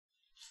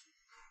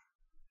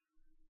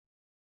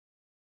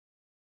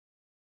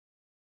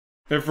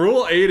If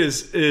Rule 8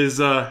 is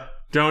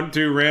don't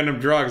do random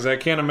drugs, I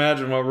can't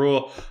imagine what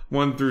Rule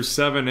 1 through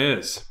 7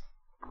 is.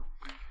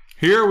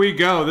 Here we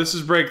go. This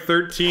is break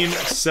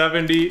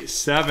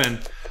 1377.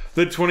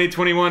 The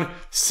 2021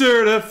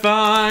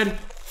 Certified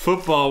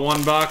Football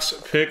One Box.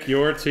 Pick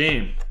your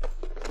team.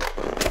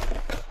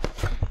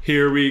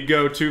 Here we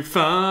go to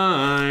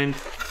find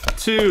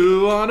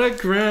 2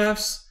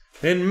 autographs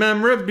and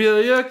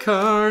memorabilia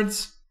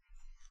cards.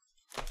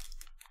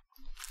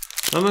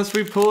 Unless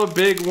we pull a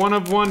big 1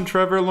 of 1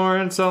 Trevor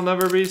Lawrence, I'll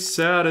never be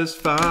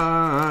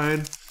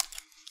satisfied.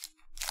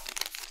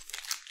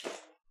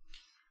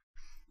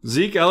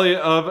 Zeke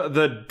Elliott of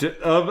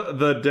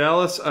the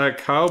Dallas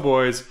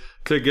Cowboys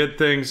to get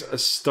things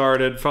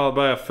started, followed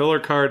by a filler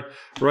card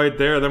right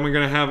there. Then we're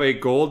going to have a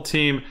gold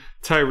team,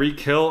 Tyreek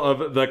Hill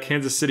of the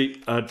Kansas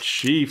City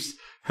Chiefs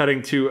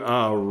heading to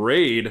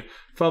Raid,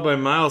 followed by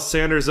Miles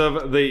Sanders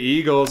of the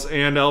Eagles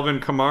and Alvin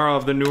Kamara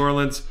of the New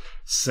Orleans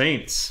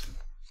Saints.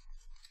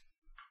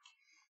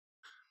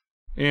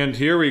 And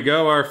here we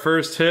go. Our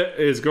first hit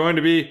is going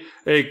to be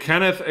a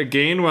Kenneth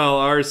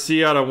Gainwell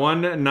RC out of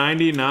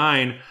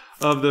 199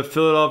 of the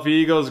Philadelphia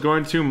Eagles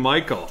going to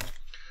Michael.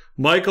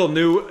 Michael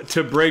new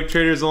to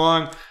BreakTraders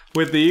along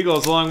with the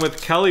Eagles, along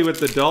with Kelly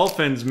with the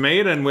Dolphins,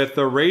 Maiden with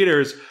the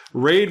Raiders,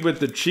 Raid with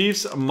the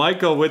Chiefs,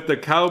 Michael with the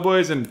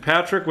Cowboys, and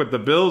Patrick with the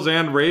Bills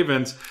and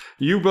Ravens.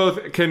 You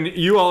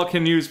all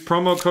can use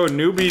promo code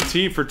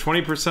NEWBT for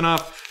 20%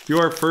 off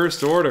your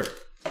first order.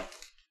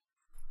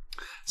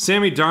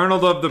 Sammy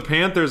Darnold of the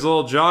Panthers,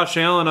 little Josh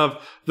Allen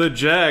of the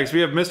Jags. We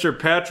have Mr.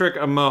 Patrick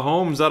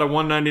Mahomes out of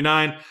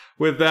 199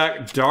 with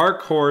that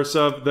dark horse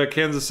of the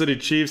Kansas City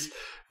Chiefs,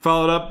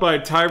 followed up by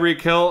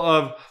Tyreek Hill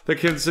of the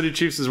Kansas City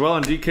Chiefs as well,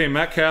 and DK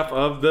Metcalf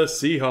of the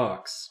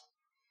Seahawks.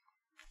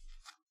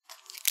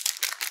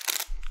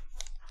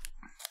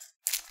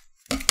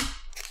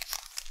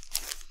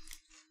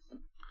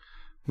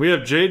 We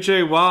have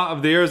J.J. Watt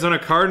of the Arizona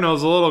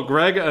Cardinals, a little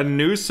Greg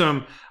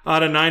Newsome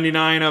out of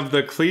 99 of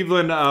the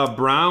Cleveland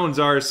Browns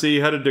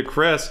RC headed to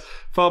Chris,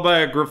 followed by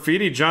a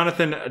graffiti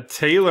Jonathan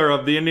Taylor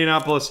of the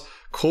Indianapolis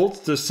Colts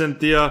to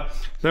Cynthia.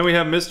 Then we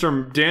have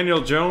Mr.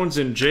 Daniel Jones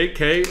and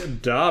J.K.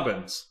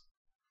 Dobbins.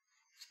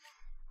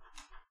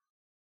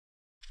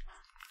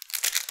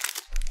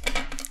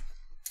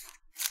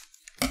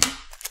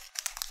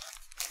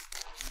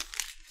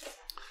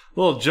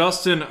 Little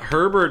Justin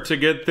Herbert to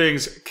get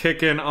things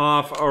kicking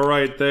off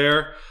right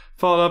there.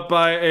 Followed up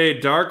by a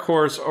dark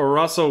horse,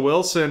 Russell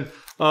Wilson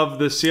of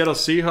the Seattle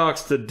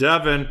Seahawks to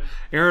Devin.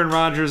 Aaron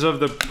Rodgers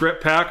of the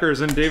Packers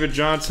and David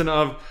Johnson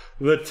of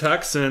the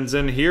Texans.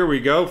 And here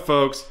we go,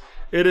 folks.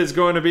 It is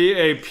going to be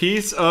a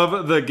piece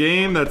of the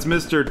game. That's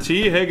Mr.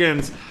 T.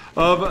 Higgins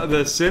of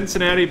the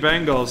Cincinnati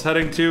Bengals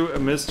heading to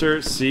Mr.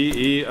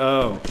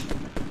 CEO.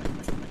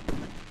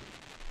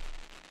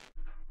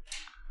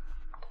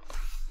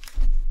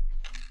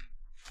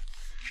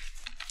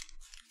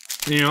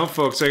 You know,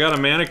 folks, I got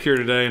a manicure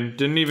today and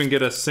didn't even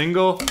get a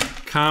single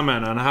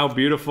comment on how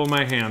beautiful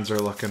my hands are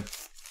looking.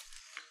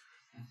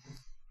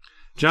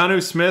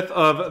 Jonnu Smith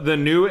of the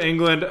New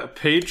England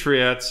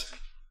Patriots.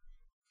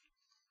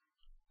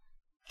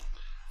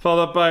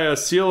 Followed up by a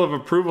seal of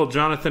approval,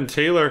 Jonathan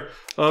Taylor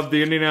of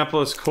the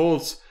Indianapolis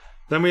Colts.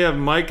 Then we have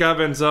Mike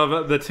Evans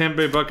of the Tampa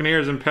Bay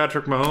Buccaneers and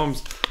Patrick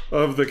Mahomes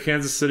of the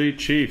Kansas City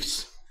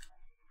Chiefs.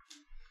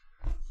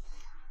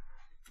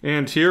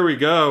 And here we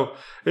go.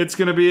 It's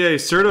going to be a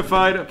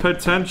certified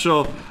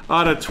potential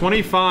out of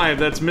 25.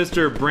 That's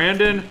Mr.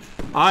 Brandon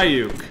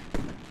Ayuk.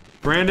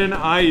 Brandon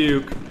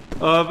Ayuk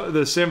of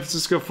the San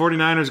Francisco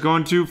 49ers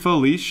going to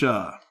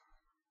Felicia.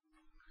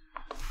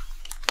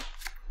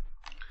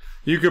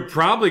 You could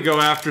probably go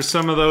after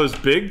some of those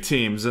big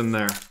teams in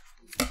there.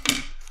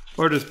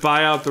 Or just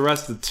buy out the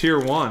rest of Tier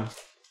 1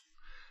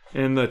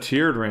 in the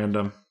tiered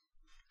random.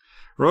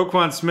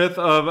 Roquan Smith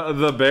of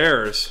the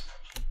Bears.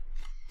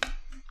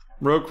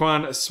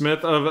 Roquan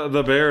Smith of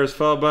the Bears,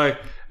 followed by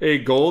a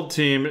gold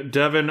team,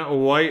 Devin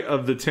White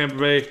of the Tampa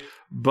Bay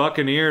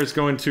Buccaneers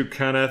going to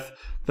Kenneth.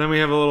 Then we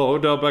have a little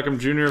Odell Beckham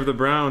Jr. of the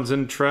Browns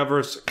and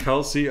Travis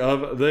Kelce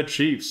of the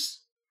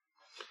Chiefs.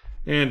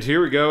 And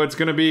here we go. It's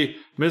going to be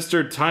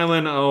Mr.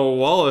 Tylan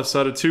Wallace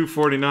out of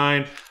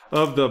 249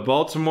 of the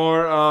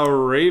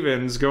Baltimore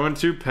Ravens going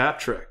to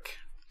Patrick.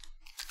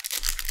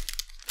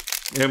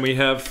 And we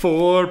have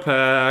 4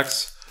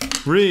 packs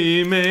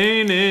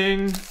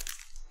remaining.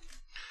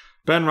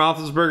 Ben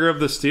Roethlisberger of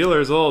the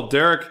Steelers, a little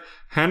Derrick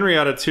Henry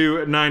out of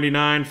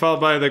 299, followed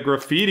by the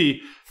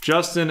graffiti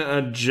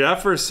Justin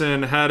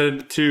Jefferson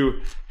headed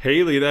to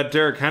Haley. That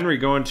Derrick Henry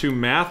going to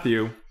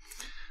Matthew.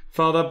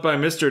 Followed up by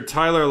Mr.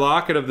 Tyler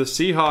Lockett of the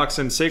Seahawks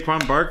and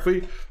Saquon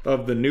Barkley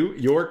of the New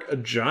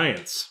York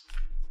Giants.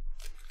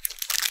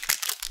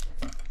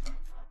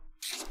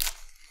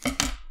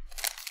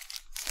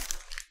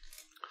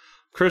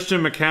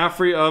 Christian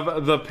McCaffrey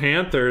of the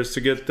Panthers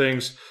to get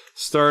things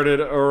started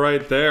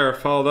right there.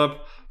 Followed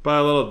up by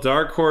a little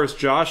dark horse,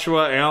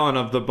 Joshua Allen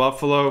of the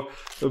Buffalo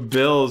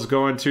Bills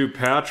going to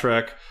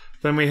Patrick.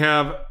 Then we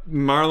have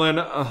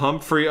Marlon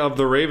Humphrey of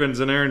the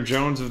Ravens and Aaron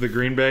Jones of the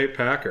Green Bay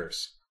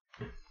Packers.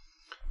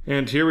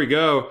 And here we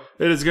go.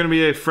 It is going to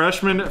be a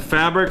freshman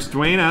Fabrics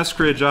Dwayne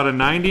Eskridge out of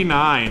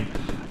 99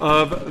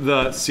 of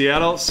the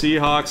Seattle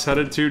Seahawks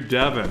headed to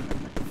Devin.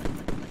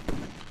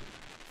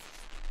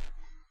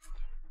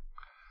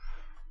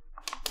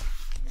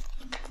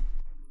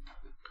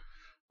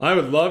 I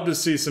would love to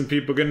see some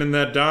people getting in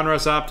that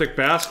Donruss Optic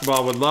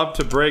basketball. Would love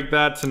to break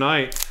that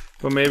tonight,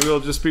 but maybe we'll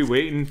just be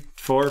waiting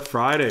for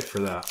Friday for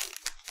that.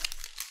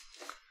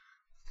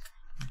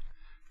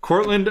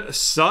 Cortland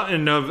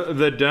Sutton of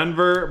the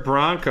Denver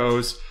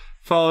Broncos,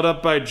 followed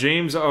up by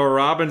James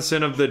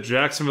Robinson of the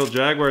Jacksonville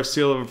Jaguars,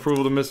 seal of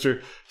approval to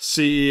Mr.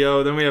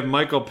 CEO. Then we have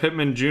Michael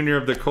Pittman Jr.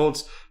 of the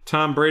Colts,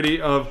 Tom Brady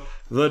of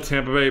the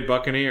Tampa Bay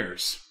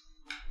Buccaneers.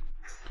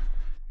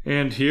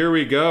 And here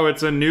we go.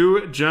 It's a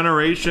new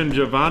generation.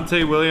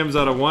 Javonte Williams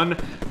out of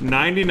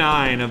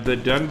 199 of the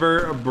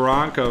Denver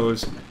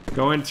Broncos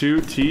going to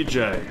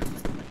TJ.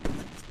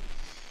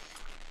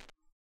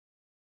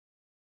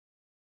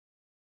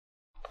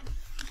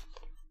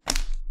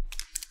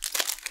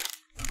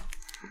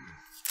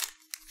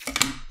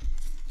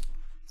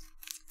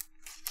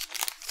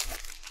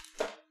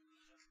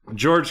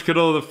 George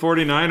Kittle of the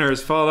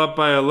 49ers, followed up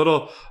by a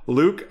little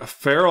Luke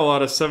Farrell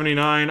out of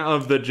 79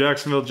 of the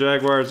Jacksonville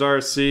Jaguars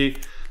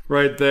RC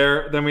right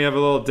there. Then we have a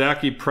little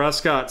Dak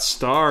Prescott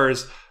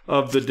Stars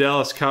of the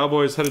Dallas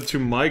Cowboys headed to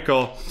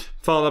Michael,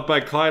 followed up by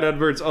Clyde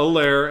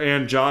Edwards-Helaire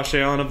and Josh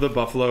Allen of the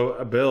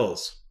Buffalo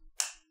Bills.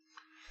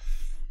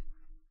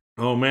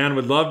 Oh man,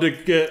 would love to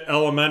get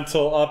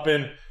Elemental up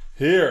in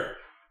here.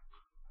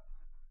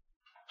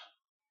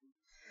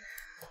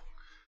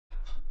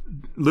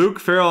 Luke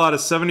Farrell out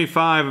of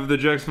 75 of the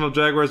Jacksonville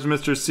Jaguars to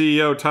Mr.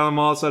 CEO. Tyler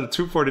Wallace out of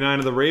 249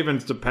 of the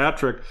Ravens to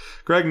Patrick.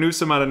 Greg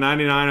Newsome out of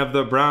 99 of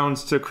the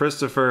Browns to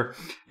Christopher.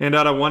 And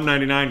out of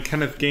 199,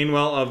 Kenneth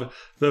Gainwell of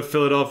the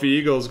Philadelphia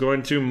Eagles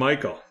going to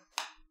Michael.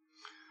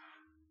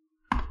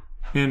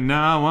 And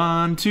now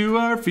on to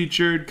our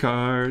featured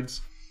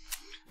cards.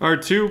 Our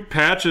two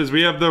patches,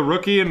 we have the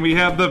rookie and we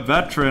have the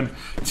veteran.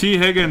 T.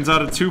 Higgins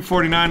out of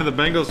 249 of the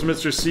Bengals to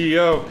Mr.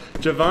 CEO.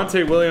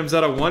 Javonte Williams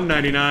out of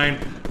 199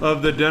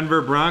 of the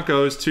Denver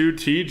Broncos to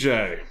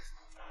TJ.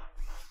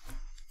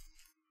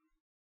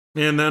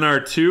 And then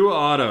our two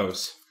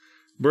autos.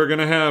 We're going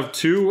to have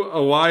two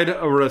wide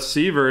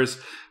receivers,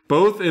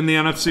 both in the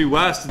NFC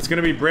West. It's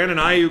going to be Brandon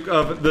Ayuk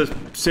of the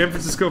San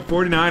Francisco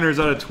 49ers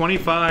out of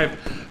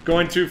 25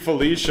 going to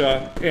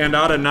Felicia. And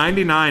out of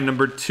 99,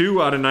 number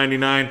 2 out of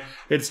 99,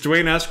 it's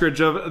Dwayne Eskridge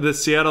of the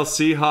Seattle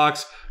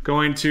Seahawks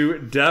going to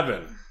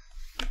Devin.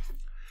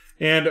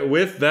 And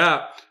with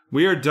that,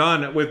 we are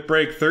done with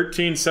break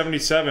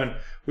 1377.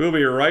 We'll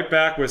be right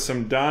back with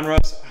some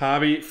Donruss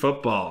Hobby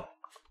Football.